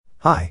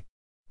Hi.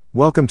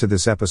 Welcome to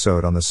this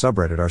episode on the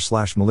subreddit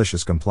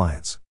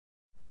r/maliciouscompliance.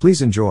 Please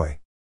enjoy.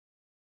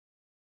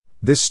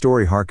 This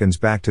story harkens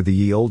back to the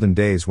ye olden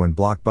days when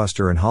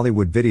Blockbuster and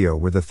Hollywood Video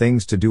were the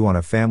things to do on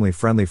a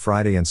family-friendly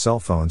Friday, and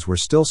cell phones were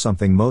still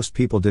something most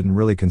people didn't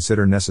really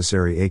consider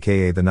necessary,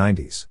 aka the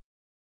 90s.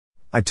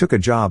 I took a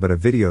job at a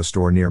video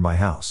store near my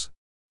house.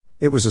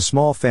 It was a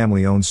small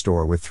family-owned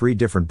store with 3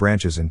 different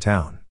branches in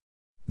town.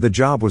 The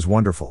job was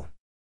wonderful.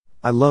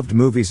 I loved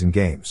movies and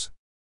games.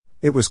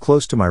 It was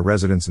close to my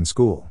residence and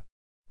school.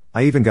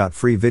 I even got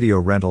free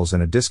video rentals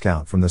and a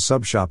discount from the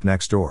sub shop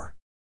next door.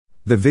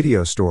 The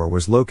video store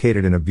was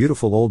located in a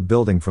beautiful old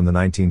building from the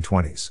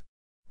 1920s.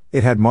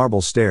 It had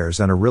marble stairs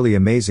and a really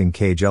amazing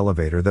cage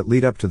elevator that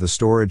lead up to the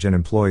storage and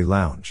employee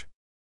lounge.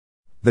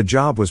 The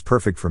job was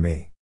perfect for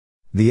me.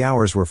 The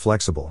hours were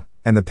flexible,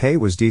 and the pay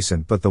was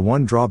decent, but the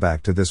one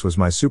drawback to this was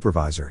my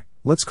supervisor.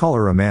 Let's call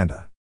her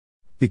Amanda.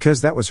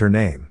 Because that was her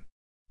name.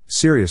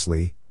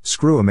 Seriously,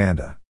 screw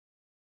Amanda.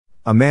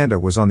 Amanda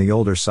was on the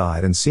older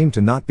side and seemed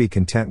to not be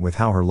content with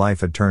how her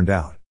life had turned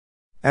out.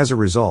 As a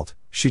result,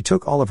 she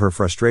took all of her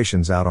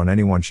frustrations out on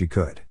anyone she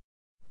could.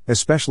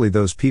 Especially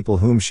those people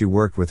whom she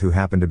worked with who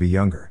happened to be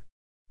younger.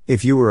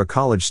 If you were a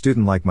college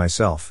student like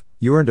myself,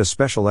 you earned a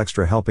special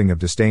extra helping of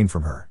disdain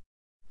from her.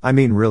 I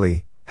mean,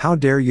 really, how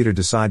dare you to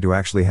decide to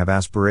actually have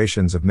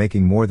aspirations of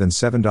making more than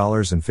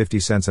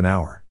 $7.50 an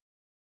hour?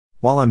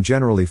 While I'm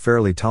generally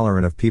fairly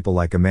tolerant of people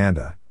like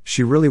Amanda,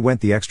 she really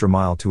went the extra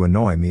mile to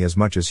annoy me as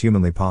much as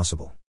humanly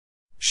possible.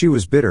 She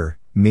was bitter,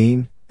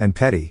 mean, and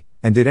petty,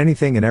 and did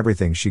anything and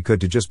everything she could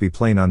to just be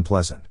plain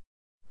unpleasant.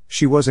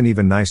 She wasn't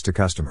even nice to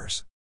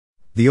customers.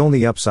 The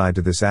only upside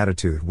to this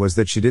attitude was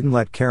that she didn't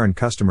let Karen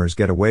customers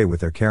get away with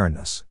their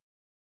Karenness.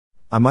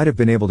 I might have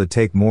been able to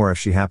take more if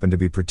she happened to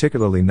be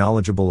particularly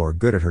knowledgeable or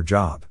good at her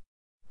job.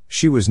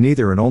 She was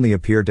neither and only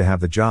appeared to have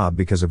the job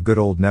because of good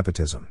old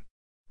nepotism.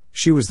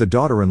 She was the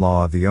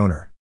daughter-in-law of the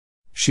owner.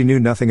 She knew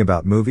nothing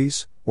about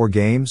movies, or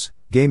games,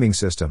 gaming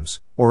systems,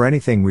 or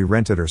anything we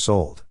rented or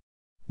sold.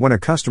 When a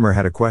customer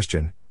had a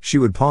question, she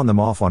would pawn them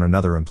off on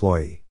another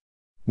employee.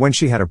 When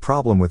she had a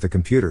problem with the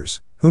computers,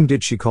 whom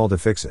did she call to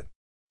fix it?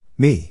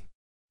 Me.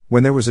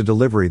 When there was a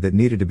delivery that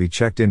needed to be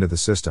checked into the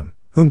system,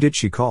 whom did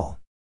she call?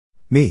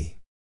 Me.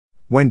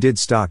 When did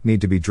stock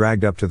need to be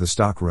dragged up to the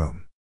stock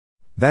room?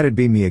 That'd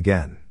be me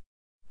again.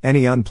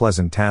 Any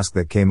unpleasant task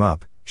that came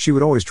up, she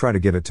would always try to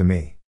give it to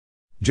me.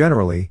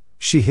 Generally,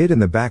 she hid in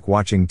the back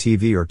watching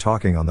TV or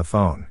talking on the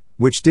phone,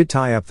 which did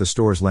tie up the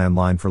store's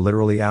landline for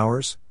literally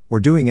hours, or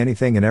doing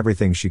anything and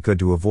everything she could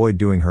to avoid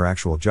doing her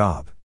actual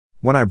job.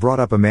 When I brought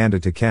up Amanda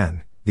to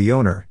Ken, the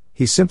owner,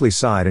 he simply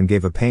sighed and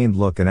gave a pained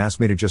look and asked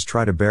me to just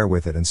try to bear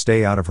with it and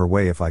stay out of her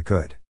way if I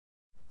could.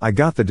 I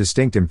got the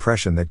distinct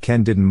impression that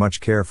Ken didn't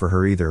much care for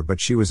her either, but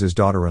she was his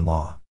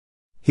daughter-in-law.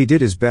 He did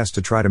his best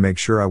to try to make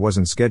sure I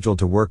wasn't scheduled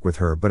to work with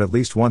her, but at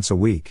least once a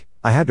week,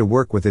 I had to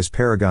work with this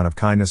paragon of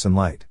kindness and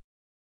light.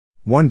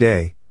 One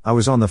day, I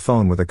was on the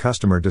phone with a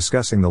customer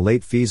discussing the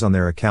late fees on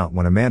their account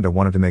when Amanda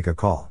wanted to make a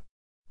call.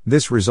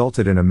 This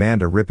resulted in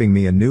Amanda ripping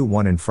me a new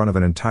one in front of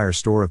an entire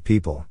store of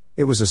people.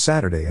 It was a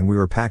Saturday and we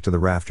were packed to the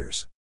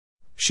rafters.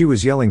 She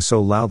was yelling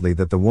so loudly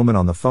that the woman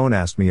on the phone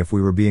asked me if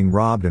we were being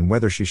robbed and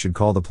whether she should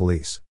call the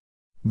police.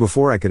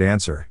 Before I could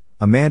answer,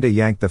 Amanda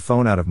yanked the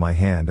phone out of my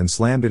hand and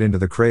slammed it into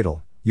the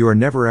cradle. "You are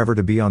never ever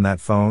to be on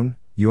that phone,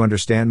 you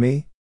understand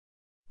me?"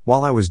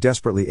 While I was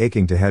desperately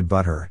aching to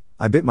headbutt her,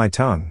 I bit my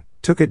tongue,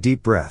 took a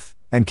deep breath,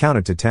 and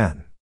counted to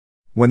 10.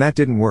 When that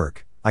didn't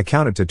work, I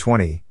counted to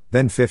 20,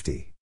 then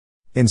 50.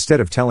 Instead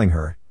of telling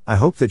her, I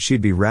hoped that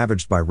she'd be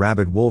ravaged by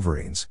rabid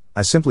wolverines,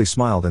 I simply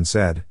smiled and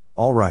said,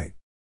 "All right."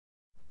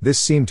 This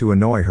seemed to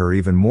annoy her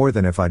even more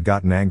than if I'd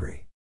gotten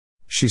angry.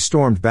 She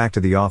stormed back to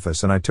the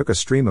office and I took a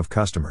stream of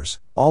customers,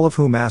 all of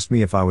whom asked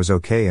me if I was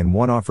okay and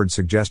one offered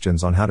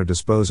suggestions on how to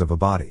dispose of a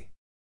body.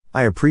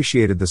 I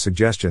appreciated the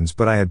suggestions,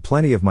 but I had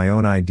plenty of my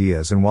own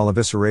ideas, and while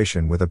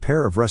evisceration with a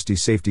pair of rusty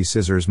safety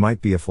scissors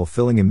might be a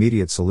fulfilling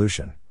immediate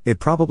solution, it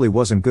probably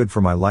wasn't good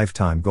for my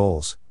lifetime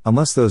goals,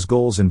 unless those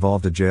goals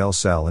involved a jail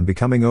cell and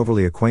becoming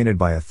overly acquainted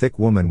by a thick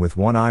woman with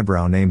one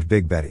eyebrow named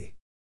Big Betty.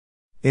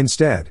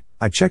 Instead,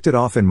 I checked it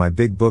off in my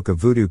big book of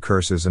voodoo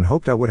curses and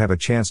hoped I would have a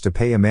chance to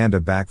pay Amanda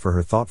back for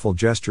her thoughtful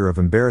gesture of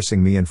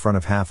embarrassing me in front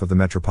of half of the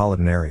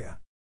metropolitan area.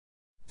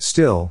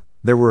 Still,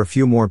 there were a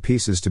few more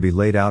pieces to be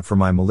laid out for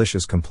my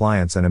malicious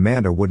compliance, and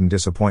Amanda wouldn't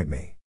disappoint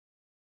me.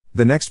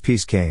 The next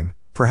piece came,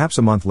 perhaps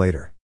a month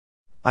later.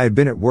 I had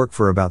been at work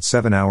for about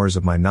 7 hours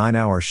of my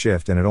 9-hour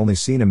shift and had only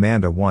seen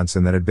Amanda once,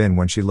 and that had been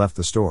when she left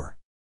the store.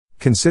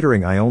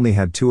 Considering I only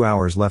had 2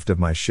 hours left of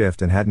my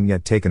shift and hadn't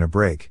yet taken a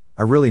break,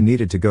 I really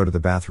needed to go to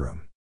the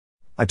bathroom.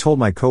 I told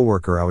my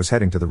coworker I was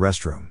heading to the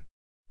restroom.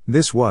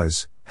 This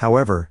was,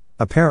 however,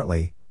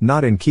 apparently,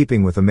 not in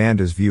keeping with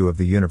Amanda's view of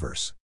the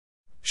universe.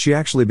 She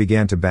actually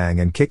began to bang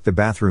and kick the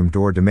bathroom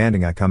door,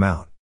 demanding I come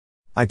out.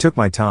 I took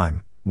my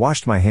time,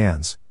 washed my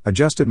hands,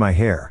 adjusted my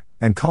hair,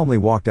 and calmly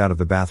walked out of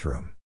the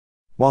bathroom.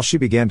 While she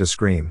began to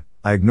scream,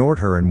 I ignored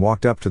her and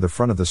walked up to the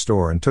front of the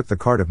store and took the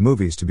cart of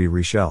movies to be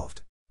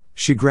reshelved.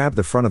 She grabbed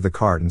the front of the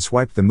cart and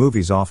swiped the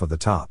movies off of the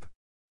top.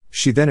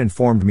 She then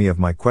informed me of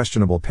my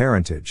questionable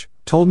parentage,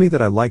 told me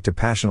that I liked to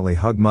passionately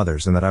hug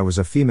mothers and that I was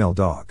a female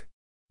dog.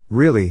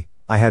 Really,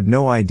 I had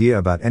no idea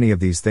about any of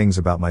these things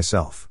about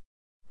myself.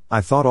 I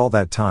thought all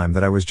that time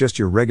that I was just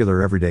your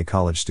regular everyday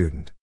college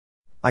student.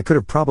 I could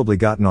have probably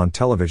gotten on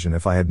television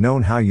if I had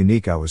known how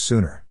unique I was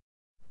sooner.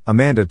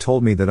 Amanda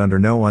told me that under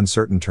no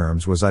uncertain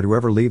terms was I to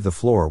ever leave the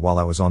floor while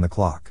I was on the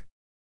clock.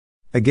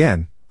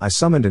 Again, I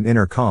summoned an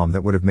inner calm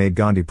that would have made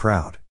Gandhi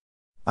proud.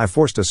 I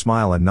forced a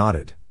smile and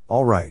nodded,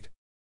 all right.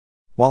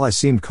 While I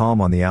seemed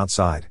calm on the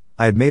outside,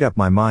 I had made up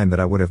my mind that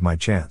I would have my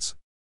chance.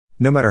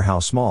 No matter how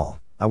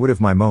small, I would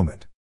have my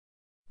moment.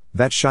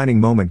 That shining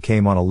moment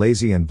came on a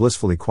lazy and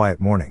blissfully quiet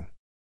morning.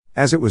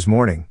 As it was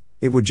morning,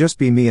 it would just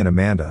be me and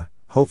Amanda.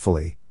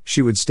 Hopefully,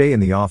 she would stay in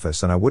the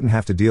office and I wouldn't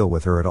have to deal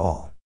with her at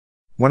all.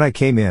 When I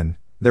came in,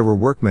 there were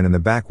workmen in the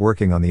back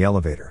working on the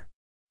elevator.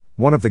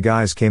 One of the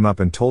guys came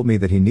up and told me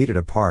that he needed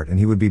a part and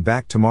he would be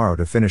back tomorrow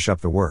to finish up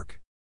the work.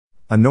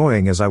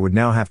 Annoying as I would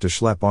now have to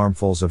schlep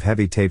armfuls of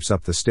heavy tapes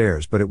up the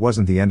stairs, but it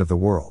wasn't the end of the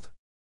world.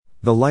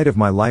 The light of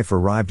my life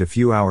arrived a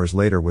few hours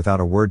later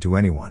without a word to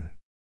anyone.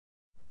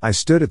 I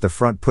stood at the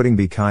front putting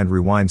Be Kind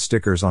Rewind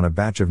stickers on a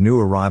batch of new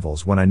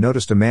arrivals when I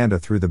noticed Amanda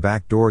through the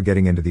back door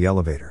getting into the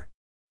elevator.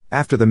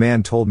 After the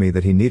man told me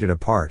that he needed a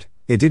part,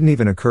 it didn't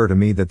even occur to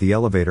me that the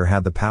elevator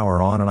had the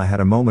power on, and I had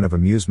a moment of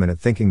amusement at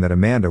thinking that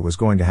Amanda was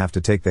going to have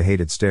to take the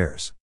hated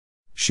stairs.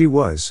 She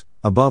was,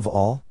 above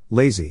all,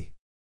 lazy.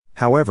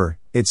 However,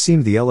 it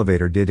seemed the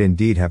elevator did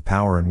indeed have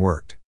power and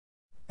worked.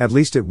 At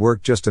least it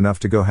worked just enough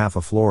to go half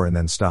a floor and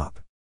then stop.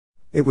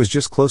 It was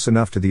just close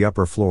enough to the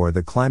upper floor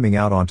that climbing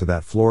out onto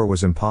that floor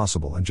was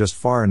impossible, and just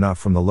far enough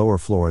from the lower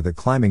floor that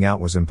climbing out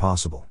was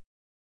impossible.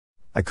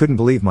 I couldn't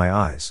believe my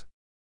eyes.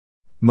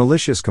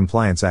 Malicious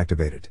compliance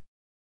activated.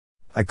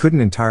 I couldn't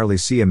entirely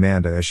see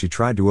Amanda as she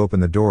tried to open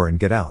the door and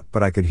get out,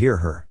 but I could hear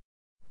her.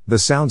 The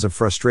sounds of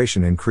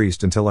frustration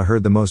increased until I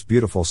heard the most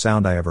beautiful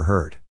sound I ever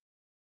heard.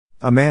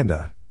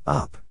 Amanda,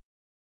 up.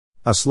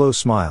 A slow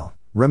smile,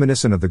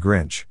 reminiscent of the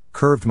Grinch,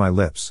 curved my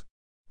lips.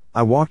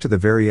 I walked to the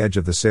very edge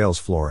of the sales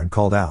floor and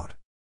called out.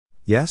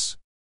 Yes?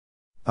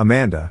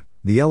 Amanda,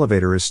 the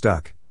elevator is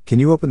stuck, can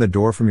you open the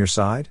door from your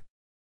side?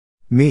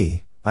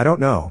 Me, I don't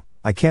know,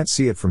 I can't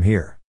see it from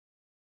here.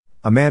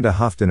 Amanda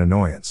huffed in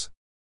annoyance.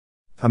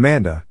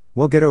 Amanda,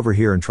 well, get over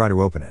here and try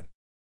to open it.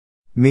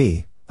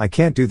 Me, I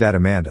can't do that,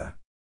 Amanda.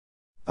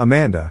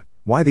 Amanda,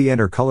 why the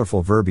enter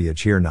colorful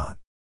verbiage here not?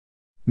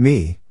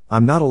 Me,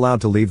 I'm not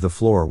allowed to leave the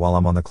floor while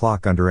I'm on the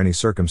clock under any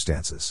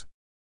circumstances.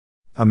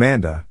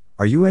 Amanda,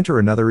 are you enter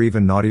another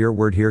even naughtier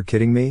word here,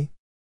 kidding me?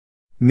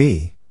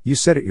 Me, you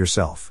said it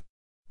yourself.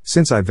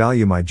 Since I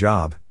value my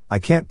job, I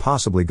can't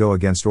possibly go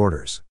against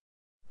orders.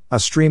 A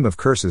stream of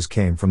curses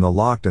came from the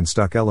locked and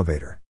stuck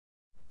elevator.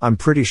 I'm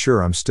pretty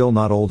sure I'm still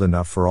not old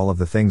enough for all of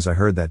the things I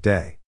heard that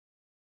day.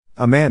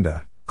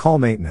 Amanda, call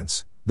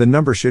maintenance, the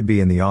number should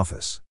be in the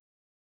office.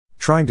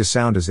 Trying to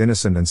sound as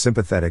innocent and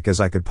sympathetic as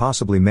I could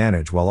possibly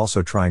manage while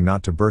also trying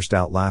not to burst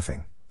out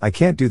laughing. I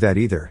can't do that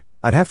either,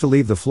 I'd have to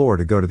leave the floor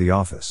to go to the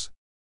office.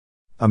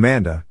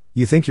 Amanda,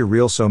 you think you're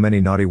real so many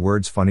naughty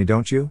words funny,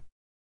 don't you?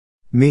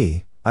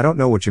 Me, I don't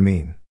know what you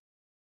mean.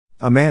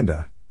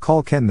 Amanda,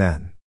 call Ken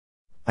then.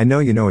 I know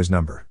you know his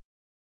number.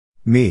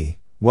 Me,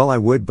 well I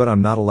would, but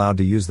I'm not allowed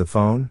to use the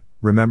phone,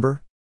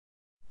 remember?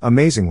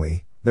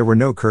 Amazingly, there were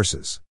no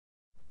curses.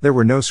 There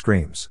were no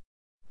screams.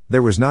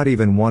 There was not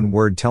even one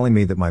word telling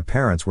me that my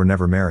parents were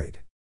never married.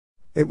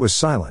 It was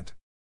silent.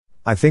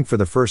 I think for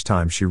the first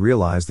time she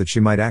realized that she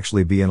might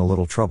actually be in a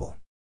little trouble.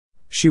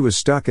 She was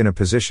stuck in a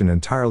position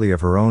entirely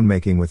of her own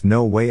making with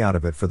no way out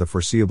of it for the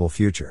foreseeable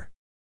future.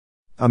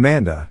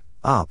 Amanda,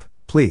 op,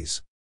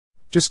 please.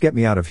 Just get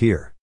me out of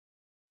here.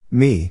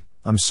 Me,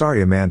 I'm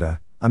sorry Amanda,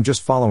 I'm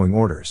just following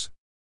orders.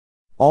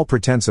 All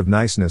pretense of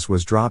niceness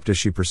was dropped as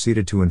she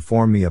proceeded to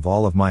inform me of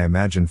all of my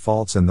imagined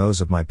faults and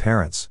those of my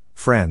parents,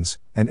 friends,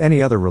 and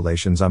any other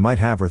relations I might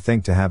have or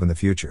think to have in the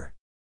future.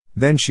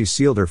 Then she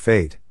sealed her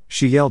fate,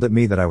 she yelled at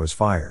me that I was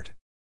fired.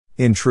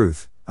 In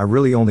truth, I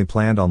really only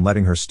planned on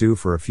letting her stew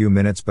for a few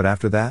minutes, but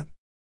after that?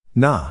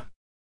 Nah.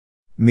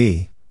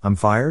 Me, I'm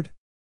fired?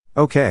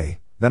 Okay,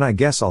 then I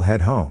guess I'll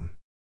head home.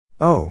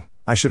 Oh,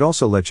 I should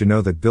also let you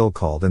know that Bill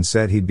called and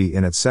said he'd be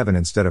in at 7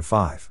 instead of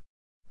 5.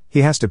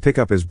 He has to pick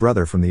up his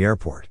brother from the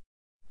airport.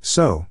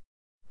 So,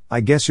 I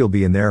guess you'll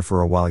be in there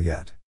for a while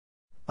yet.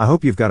 I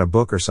hope you've got a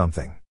book or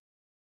something.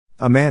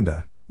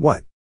 Amanda,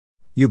 what?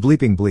 You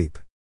bleeping bleep.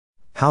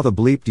 How the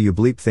bleep do you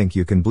bleep think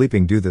you can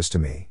bleeping do this to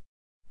me?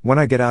 When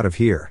I get out of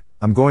here,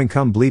 I'm going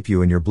come bleep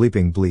you and your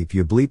bleeping bleep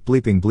you bleep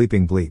bleeping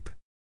bleeping bleep.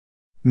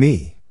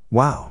 Me,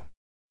 wow.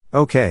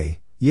 Okay,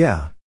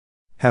 yeah.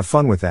 Have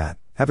fun with that,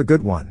 have a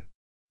good one.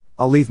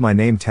 I'll leave my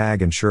name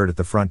tag and shirt at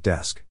the front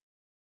desk.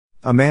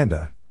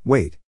 Amanda,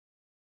 wait.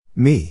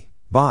 Me,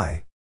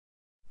 bye.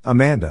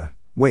 Amanda,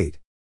 wait.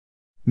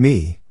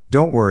 Me,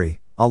 don't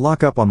worry, I'll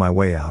lock up on my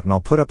way out and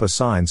I'll put up a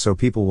sign so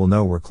people will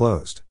know we're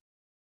closed.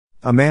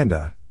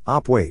 Amanda,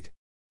 op wait.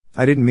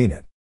 I didn't mean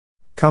it.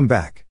 Come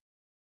back.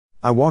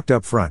 I walked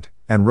up front,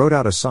 and wrote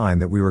out a sign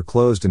that we were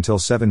closed until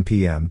 7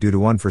 p.m. due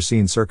to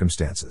unforeseen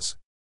circumstances.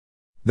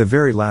 The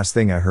very last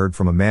thing I heard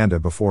from Amanda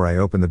before I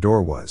opened the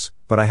door was,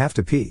 "But I have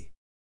to pee."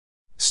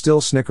 Still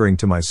snickering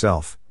to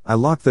myself, I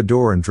locked the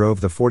door and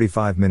drove the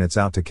 45 minutes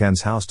out to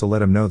Ken's house to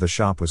let him know the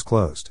shop was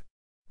closed.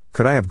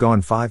 Could I have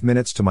gone 5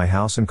 minutes to my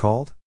house and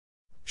called?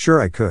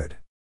 Sure I could.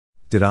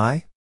 Did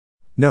I?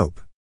 Nope.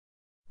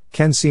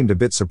 Ken seemed a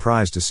bit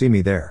surprised to see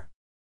me there.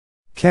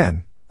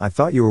 "Ken, I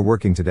thought you were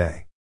working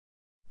today."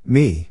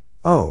 Me,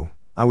 "Oh,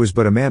 I was,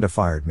 but Amanda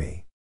fired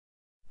me."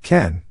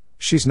 Ken,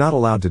 "She's not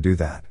allowed to do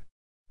that.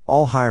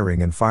 All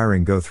hiring and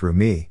firing go through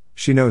me,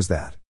 she knows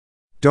that.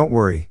 Don't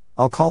worry,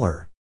 I'll call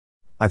her.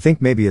 I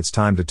think maybe it's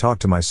time to talk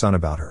to my son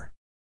about her.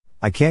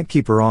 I can't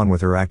keep her on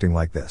with her acting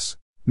like this."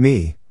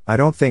 Me, "I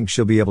don't think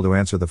she'll be able to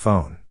answer the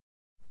phone."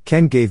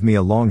 Ken gave me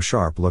a long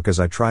sharp look as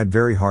I tried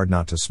very hard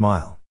not to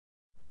smile.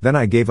 Then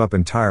I gave up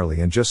entirely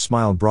and just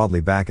smiled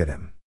broadly back at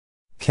him.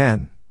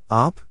 "Ken,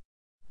 op?"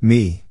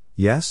 Me,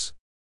 "Yes?"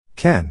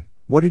 "Ken,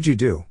 what did you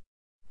do?"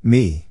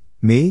 Me,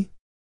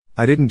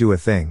 "I didn't do a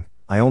thing,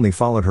 I only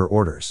followed her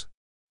orders."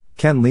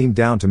 Ken leaned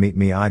down to meet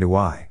me eye to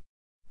eye.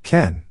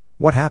 "Ken,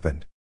 what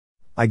happened?"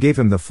 I gave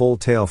him the full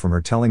tale, from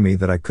her telling me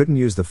that I couldn't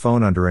use the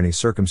phone under any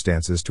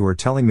circumstances to her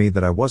telling me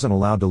that I wasn't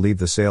allowed to leave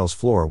the sales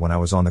floor when I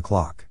was on the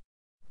clock.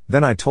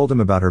 Then I told him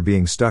about her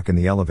being stuck in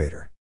the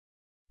elevator.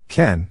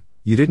 "Ken,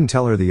 you didn't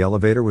tell her the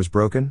elevator was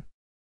broken?"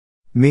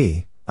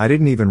 Me, "I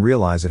didn't even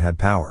realize it had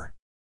power."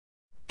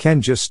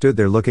 Ken just stood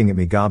there looking at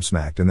me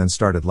gobsmacked and then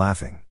started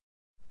laughing.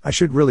 "I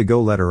should really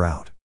go let her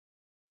out."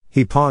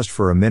 He paused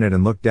for a minute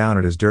and looked down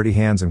at his dirty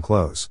hands and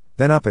clothes,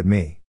 then up at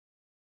me.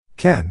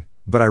 "Ken,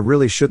 but I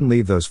really shouldn't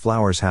leave those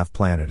flowers half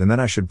planted, and then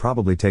I should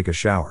probably take a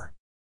shower.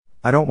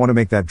 I don't want to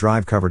make that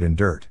drive covered in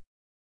dirt."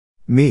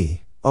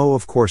 Me, "Oh,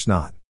 of course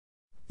not.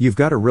 You've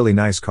got a really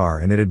nice car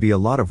and it'd be a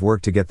lot of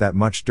work to get that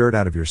much dirt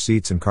out of your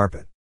seats and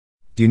carpet.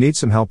 Do you need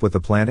some help with the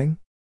planting?"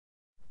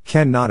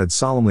 Ken nodded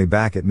solemnly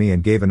back at me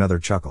and gave another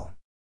chuckle.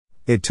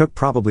 It took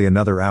probably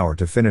another hour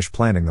to finish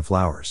planting the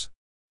flowers.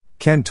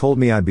 Ken told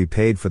me I'd be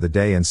paid for the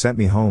day and sent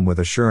me home with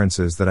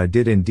assurances that I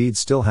did indeed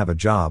still have a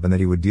job and that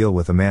he would deal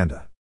with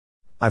Amanda.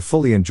 I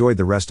fully enjoyed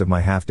the rest of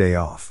my half-day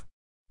off.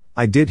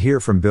 I did hear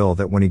from Bill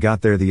that when he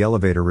got there the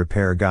elevator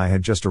repair guy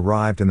had just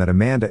arrived and that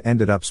Amanda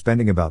ended up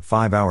spending about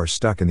 5 hours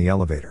stuck in the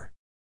elevator.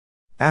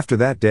 After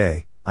that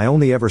day, I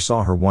only ever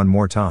saw her one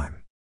more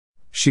time.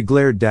 She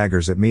glared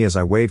daggers at me as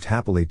I waved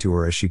happily to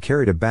her as she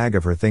carried a bag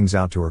of her things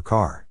out to her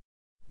car.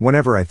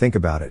 Whenever I think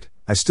about it,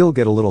 I still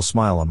get a little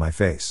smile on my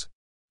face.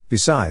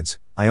 Besides,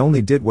 I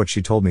only did what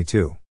she told me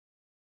to.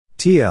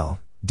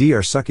 TLD,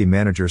 our sucky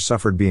manager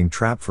suffered being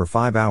trapped for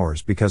 5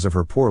 hours because of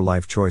her poor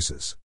life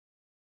choices.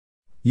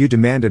 You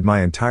demanded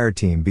my entire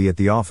team be at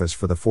the office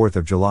for the 4th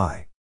of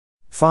July.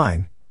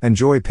 Fine,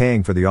 enjoy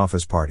paying for the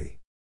office party.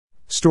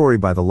 Story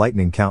by the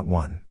Lightning Count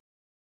 1.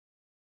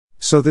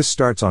 So this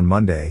starts on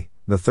Monday,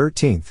 the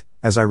 13th,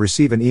 as I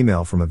receive an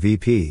email from a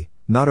VP,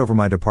 not over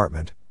my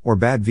department, or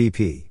bad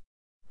VP.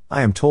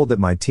 I am told that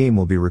my team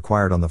will be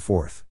required on the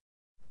 4th.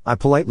 I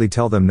politely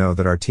tell them no,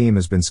 that our team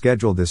has been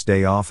scheduled this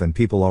day off and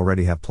people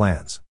already have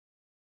plans.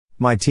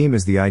 My team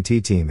is the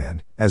IT team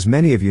and, as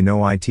many of you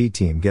know, IT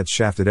team gets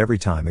shafted every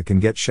time it can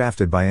get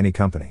shafted by any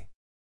company.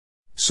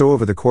 So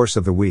over the course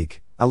of the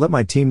week, I let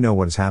my team know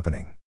what is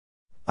happening.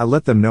 I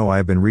let them know I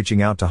have been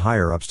reaching out to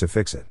higher ups to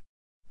fix it.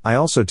 I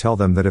also tell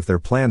them that if their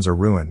plans are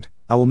ruined,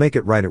 I will make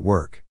it right at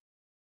work.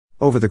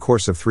 Over the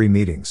course of 3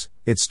 meetings,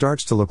 it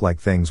starts to look like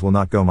things will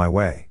not go my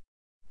way.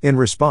 In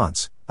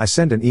response, I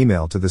send an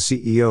email to the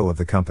CEO of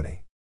the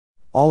company.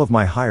 All of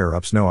my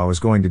higher-ups know I was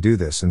going to do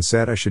this and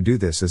said I should do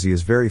this as he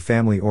is very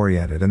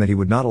family-oriented and that he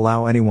would not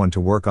allow anyone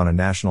to work on a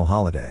national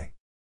holiday.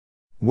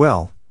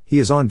 Well, he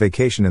is on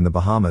vacation in the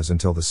Bahamas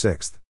until the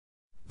 6th.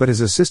 But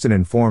his assistant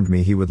informed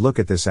me he would look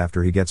at this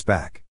after he gets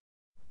back.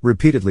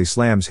 Repeatedly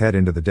slams head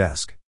into the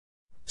desk.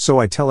 So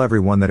I tell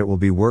everyone that it will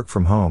be work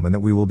from home and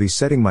that we will be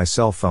setting my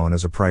cell phone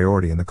as a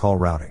priority in the call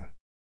routing.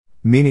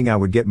 Meaning I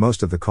would get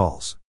most of the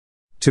calls.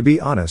 To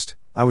be honest,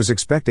 I was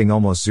expecting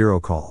almost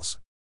 0 calls.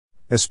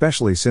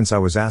 Especially since I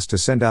was asked to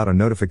send out a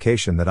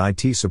notification that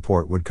IT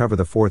support would cover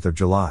the 4th of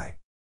July.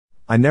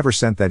 I never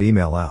sent that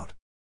email out.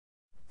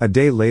 A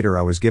day later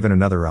I was given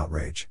another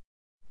outrage.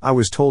 I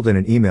was told in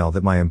an email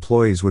that my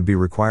employees would be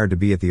required to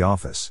be at the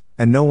office,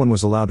 and no one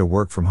was allowed to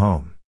work from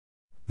home.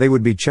 They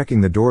would be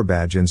checking the door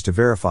badge-ins to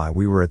verify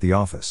we were at the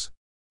office.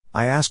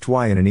 I asked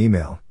why in an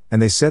email,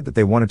 and they said that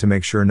they wanted to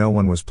make sure no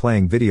one was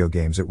playing video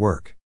games at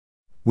work.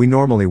 We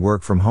normally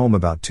work from home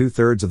about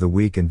 2/3 of the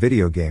week and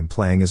video game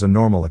playing is a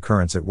normal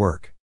occurrence at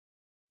work.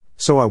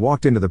 So I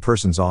walked into the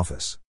person's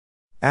office.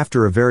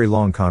 After a very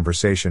long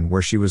conversation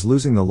where she was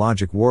losing the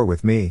logic war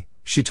with me,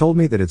 she told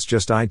me that it's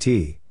just IT,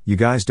 you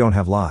guys don't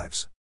have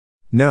lives.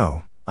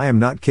 No, I am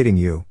not kidding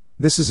you,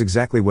 this is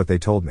exactly what they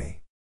told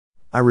me.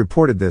 I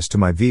reported this to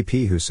my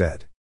VP who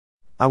said,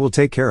 I will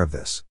take care of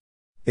this.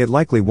 It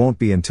likely won't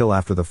be until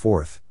after the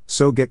 4th,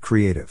 so get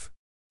creative.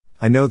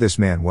 I know this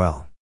man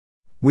well.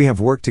 We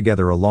have worked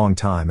together a long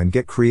time and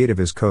get creative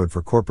is code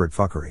for corporate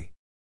fuckery.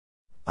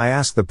 I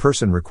asked the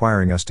person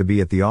requiring us to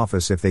be at the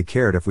office if they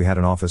cared if we had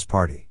an office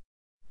party.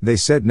 They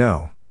said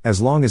no,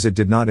 as long as it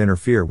did not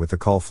interfere with the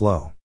call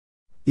flow.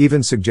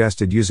 Even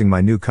suggested using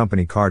my new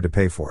company card to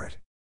pay for it.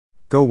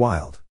 Go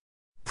wild.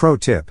 Pro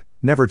tip,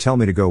 never tell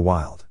me to go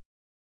wild.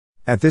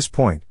 At this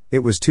point, it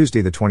was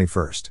Tuesday the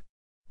 21st.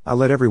 I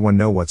let everyone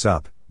know what's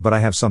up, but I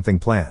have something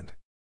planned.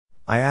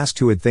 I asked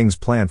who had things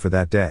planned for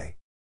that day.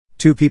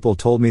 2 people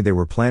told me they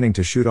were planning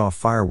to shoot off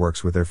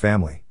fireworks with their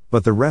family,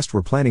 but the rest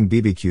were planning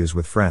BBQs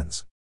with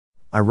friends.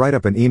 I write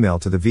up an email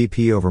to the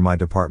VP over my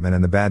department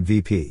and the bad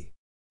VP.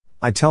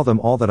 I tell them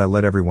all that I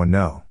let everyone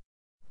know.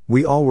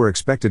 We all were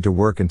expected to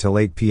work until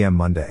 8 p.m.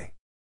 Monday.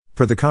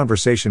 Per the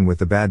conversation with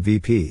the bad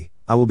VP,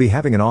 I will be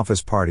having an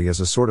office party as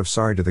a sort of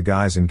sorry to the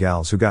guys and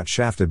gals who got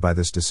shafted by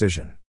this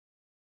decision.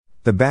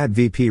 The bad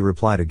VP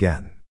replied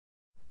again.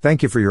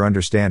 Thank you for your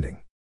understanding.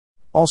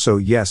 Also,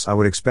 yes, I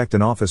would expect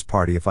an office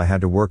party if I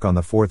had to work on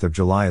the 4th of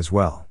July as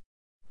well.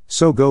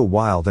 So go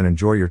wild and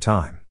enjoy your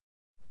time.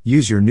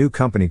 Use your new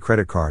company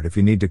credit card if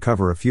you need to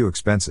cover a few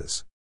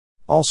expenses.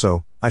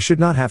 Also, I should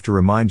not have to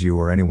remind you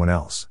or anyone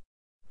else.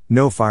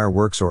 No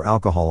fireworks or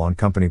alcohol on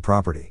company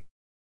property.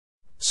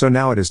 So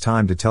now it is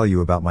time to tell you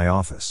about my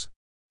office.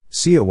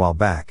 See, a while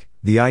back,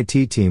 the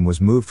IT team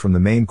was moved from the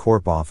main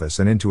corp office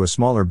and into a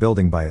smaller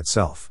building by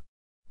itself.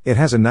 It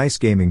has a nice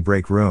gaming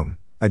break room,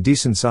 a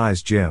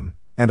decent-sized gym,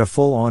 and a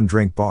full-on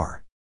drink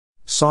bar.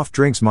 Soft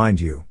drinks, mind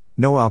you,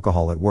 no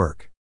alcohol at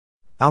work.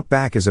 Out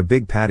back is a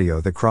big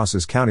patio that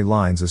crosses county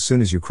lines as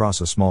soon as you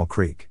cross a small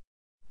creek.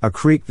 A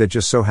creek that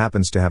just so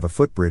happens to have a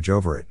footbridge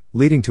over it,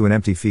 leading to an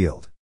empty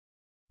field.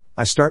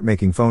 I start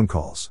making phone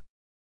calls.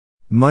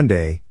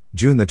 Monday,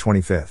 June the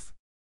 25th.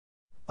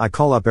 I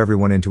call up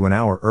everyone into an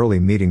hour early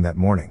meeting that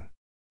morning.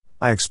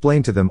 I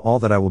explain to them all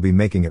that I will be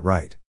making it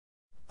right.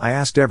 I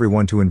asked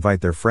everyone to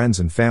invite their friends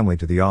and family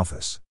to the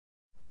office.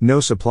 No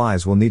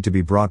supplies will need to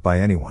be brought by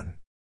anyone.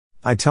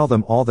 I tell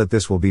them all that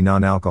this will be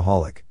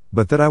non-alcoholic,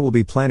 but that I will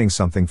be planning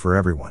something for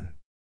everyone.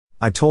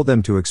 I told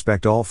them to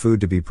expect all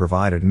food to be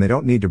provided and they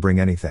don't need to bring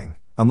anything,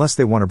 unless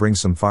they want to bring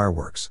some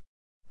fireworks.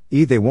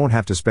 They won't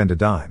have to spend a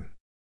dime.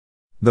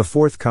 The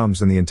 4th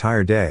comes and the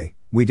entire day,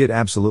 we did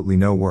absolutely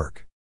no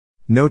work.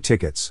 No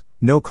tickets,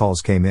 no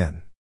calls came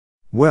in.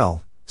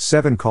 Well,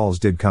 7 calls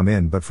did come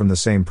in, but from the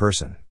same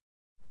person.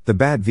 The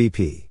bad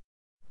VP.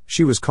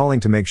 She was calling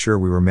to make sure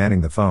we were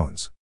manning the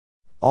phones.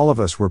 All of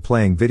us were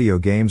playing video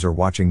games or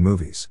watching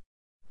movies.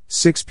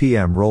 6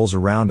 p.m. rolls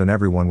around and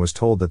everyone was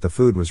told that the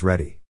food was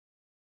ready.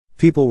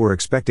 People were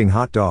expecting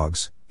hot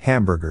dogs,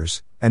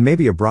 hamburgers, and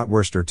maybe a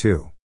bratwurst or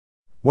 2.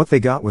 What they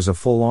got was a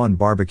full-on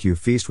barbecue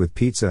feast with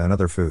pizza and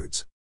other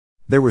foods.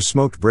 There was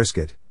smoked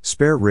brisket,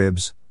 spare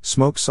ribs,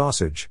 smoked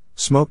sausage,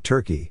 smoked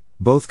turkey,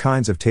 both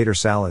kinds of tater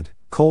salad,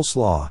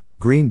 coleslaw,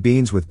 green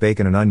beans with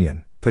bacon and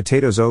onion,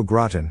 potatoes au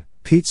gratin,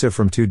 pizza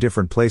from 2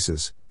 different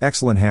places,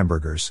 excellent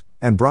hamburgers,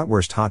 and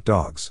bratwurst hot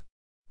dogs.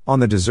 On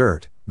the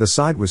dessert, the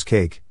side was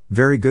cake,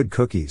 very good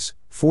cookies,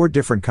 4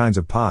 different kinds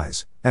of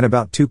pies, and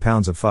about 2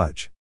 pounds of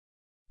fudge.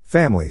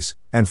 Families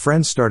and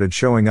friends started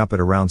showing up at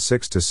around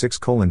 6 to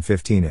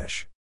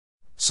 6:15-ish.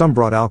 Some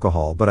brought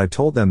alcohol, but I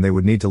told them they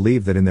would need to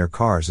leave that in their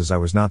cars as I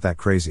was not that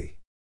crazy.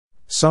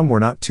 Some were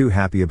not too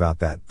happy about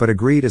that, but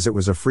agreed as it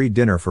was a free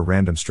dinner for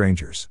random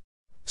strangers.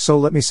 So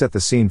let me set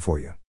the scene for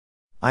you.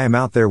 I am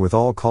out there with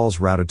all calls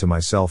routed to my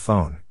cell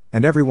phone,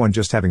 and everyone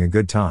just having a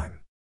good time.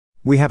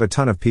 We have a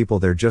ton of people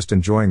there just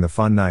enjoying the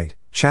fun night,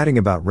 chatting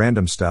about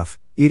random stuff,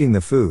 eating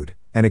the food,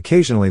 and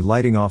occasionally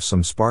lighting off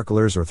some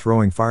sparklers or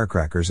throwing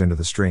firecrackers into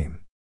the stream.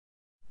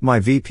 My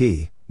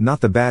VP,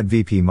 not the bad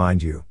VP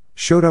mind you,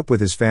 showed up with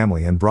his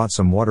family and brought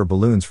some water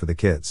balloons for the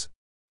kids.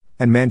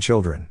 And man,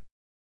 children.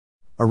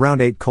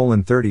 Around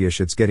 8:30-ish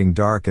it's getting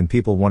dark and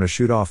people want to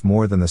shoot off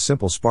more than the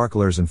simple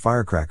sparklers and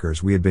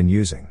firecrackers we had been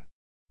using.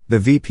 The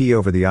VP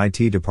over the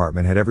IT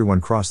department had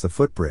everyone cross the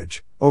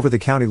footbridge, over the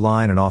county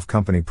line and off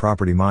company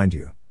property mind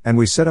you, and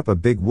we set up a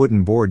big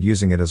wooden board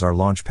using it as our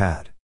launch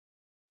pad.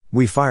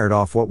 We fired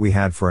off what we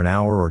had for an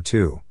hour or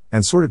 2,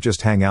 and sort of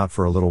just hang out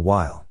for a little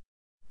while.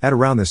 At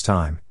around this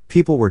time,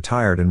 people were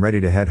tired and ready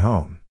to head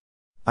home.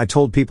 I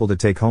told people to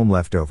take home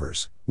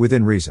leftovers,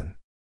 within reason.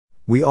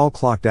 We all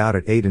clocked out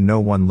at 8 and no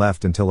one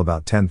left until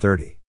about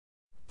 10:30.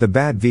 The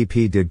bad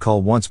VP did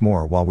call once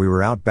more while we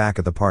were out back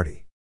at the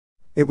party.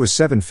 It was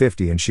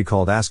 7:50 and she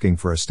called asking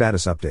for a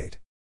status update.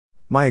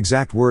 My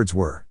exact words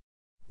were,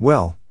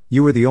 "Well,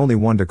 you were the only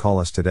one to call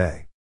us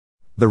today.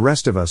 The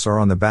rest of us are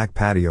on the back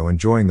patio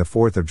enjoying the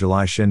 4th of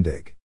July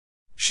shindig."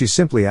 She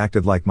simply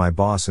acted like my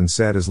boss and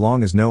said as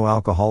long as no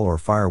alcohol or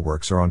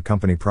fireworks are on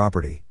company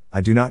property,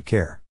 I do not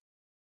care.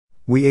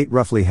 We ate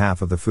roughly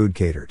half of the food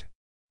catered.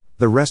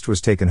 The rest was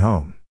taken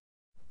home.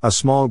 A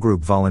small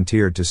group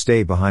volunteered to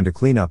stay behind to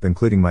clean up,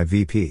 including my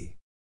VP.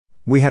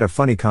 We had a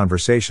funny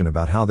conversation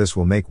about how this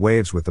will make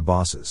waves with the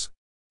bosses.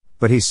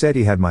 But he said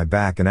he had my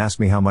back and asked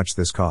me how much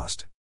this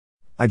cost.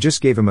 I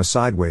just gave him a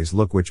sideways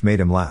look which made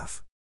him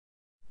laugh.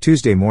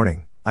 Tuesday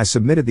morning, I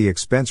submitted the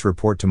expense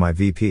report to my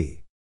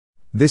VP.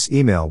 This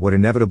email would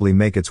inevitably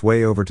make its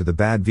way over to the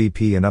bad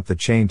VP and up the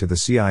chain to the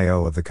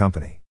CIO of the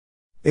company.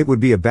 It would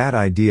be a bad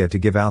idea to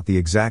give out the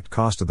exact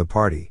cost of the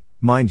party,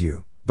 mind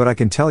you, But I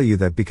can tell you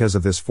that because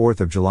of this 4th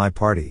of July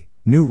party,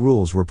 new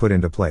rules were put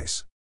into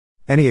place.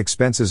 Any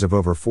expenses of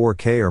over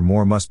 $4,000 or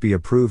more must be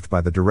approved by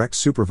the direct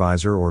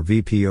supervisor or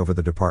VP over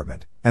the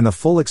department, and the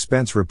full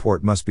expense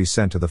report must be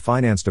sent to the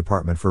finance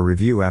department for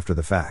review after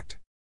the fact.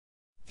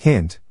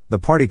 Hint, the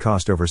party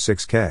cost over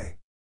 $6,000.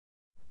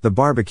 The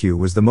barbecue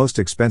was the most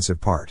expensive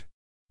part.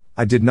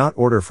 I did not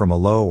order from a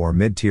low or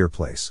mid-tier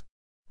place.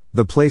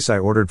 The place I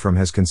ordered from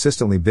has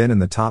consistently been in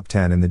the top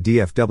 10 in the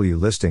DFW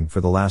listing for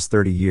the last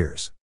 30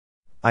 years.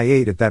 I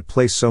ate at that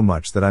place so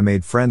much that I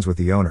made friends with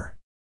the owner.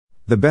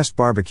 The best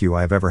barbecue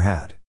I have ever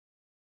had.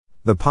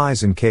 The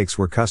pies and cakes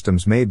were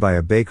customs made by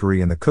a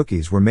bakery and the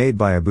cookies were made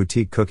by a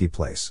boutique cookie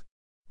place.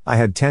 I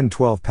had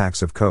 10-12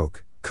 packs of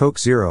Coke, Coke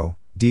Zero,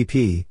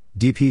 DP,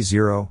 DP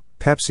Zero,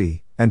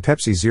 Pepsi, and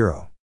Pepsi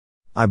Zero.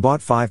 I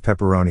bought 5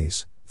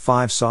 pepperonis,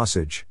 5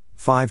 sausage,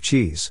 5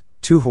 cheese,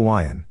 2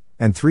 Hawaiian,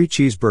 and 3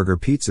 cheeseburger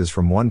pizzas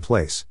from one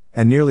place,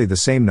 and nearly the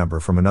same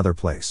number from another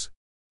place.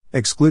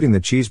 Excluding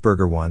the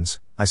cheeseburger ones,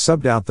 I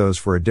subbed out those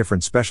for a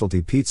different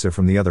specialty pizza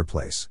from the other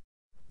place.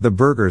 The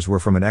burgers were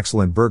from an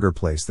excellent burger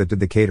place that did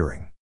the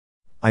catering.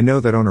 I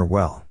know that owner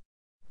well.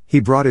 He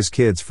brought his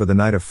kids for the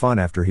night of fun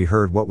after he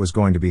heard what was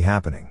going to be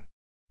happening.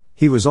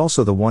 He was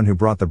also the one who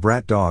brought the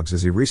brat dogs,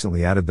 as he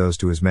recently added those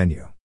to his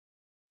menu.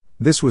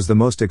 This was the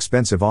most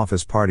expensive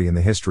office party in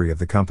the history of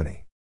the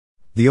company.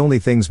 The only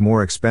things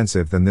more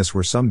expensive than this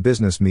were some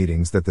business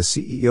meetings that the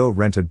CEO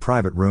rented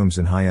private rooms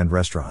in high-end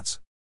restaurants.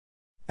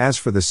 As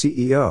for the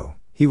CEO,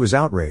 he was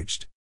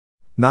outraged.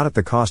 Not at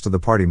the cost of the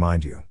party,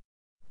 mind you.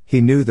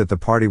 He knew that the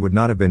party would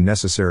not have been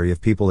necessary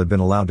if people had been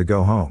allowed to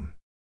go home.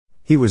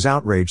 He was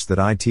outraged that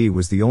IT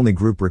was the only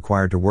group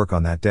required to work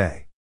on that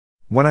day.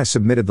 When I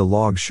submitted the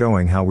logs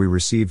showing how we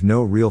received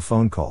no real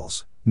phone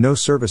calls, no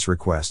service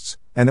requests,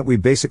 and that we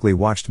basically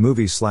watched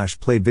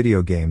movies/played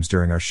video games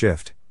during our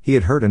shift, he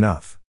had heard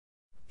enough.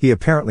 He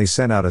apparently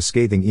sent out a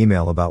scathing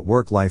email about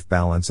work-life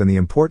balance and the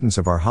importance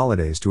of our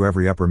holidays to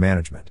every upper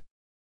management.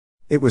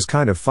 It was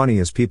kind of funny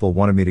as people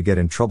wanted me to get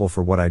in trouble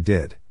for what I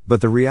did, but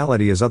the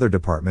reality is other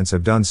departments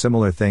have done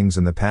similar things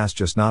in the past,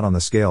 just not on the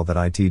scale that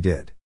IT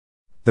did.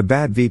 The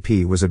bad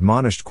VP was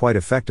admonished quite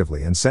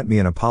effectively and sent me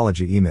an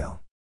apology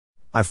email.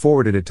 I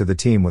forwarded it to the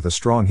team with a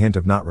strong hint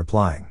of not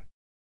replying.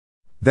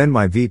 Then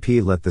my VP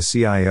let the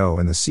CIO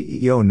and the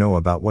CEO know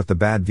about what the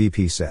bad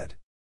VP said.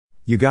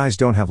 You guys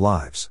don't have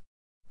lives.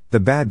 The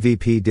bad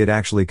VP did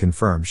actually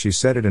confirm she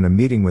said it in a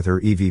meeting with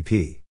her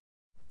EVP.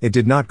 It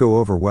did not go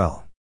over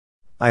well.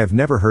 I have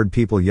never heard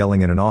people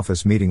yelling in an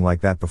office meeting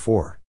like that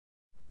before.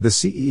 The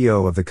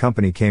CEO of the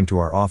company came to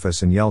our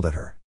office and yelled at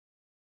her.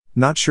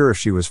 Not sure if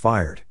she was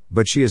fired,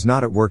 but she is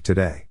not at work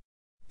today.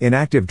 In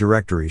Active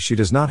Directory she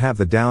does not have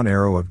the down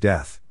arrow of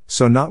death,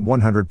 so not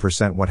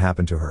 100% what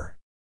happened to her.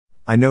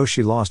 I know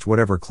she lost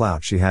whatever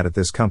clout she had at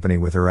this company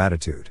with her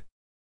attitude.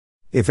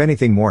 If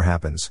anything more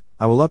happens,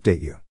 I will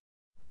update you.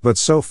 But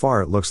so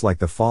far it looks like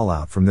the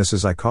fallout from this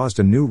is I caused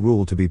a new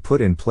rule to be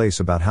put in place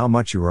about how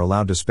much you are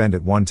allowed to spend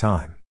at one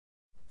time.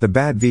 The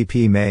bad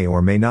VP may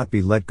or may not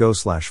be let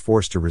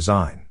go/forced to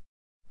resign.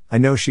 I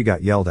know she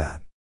got yelled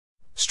at.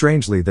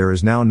 Strangely, there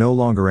is now no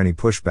longer any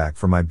pushback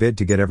for my bid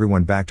to get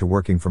everyone back to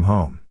working from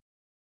home.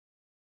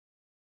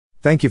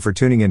 Thank you for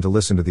tuning in to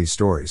listen to these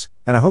stories,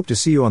 and I hope to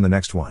see you on the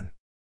next one.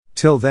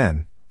 Till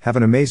then, have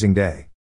an amazing day.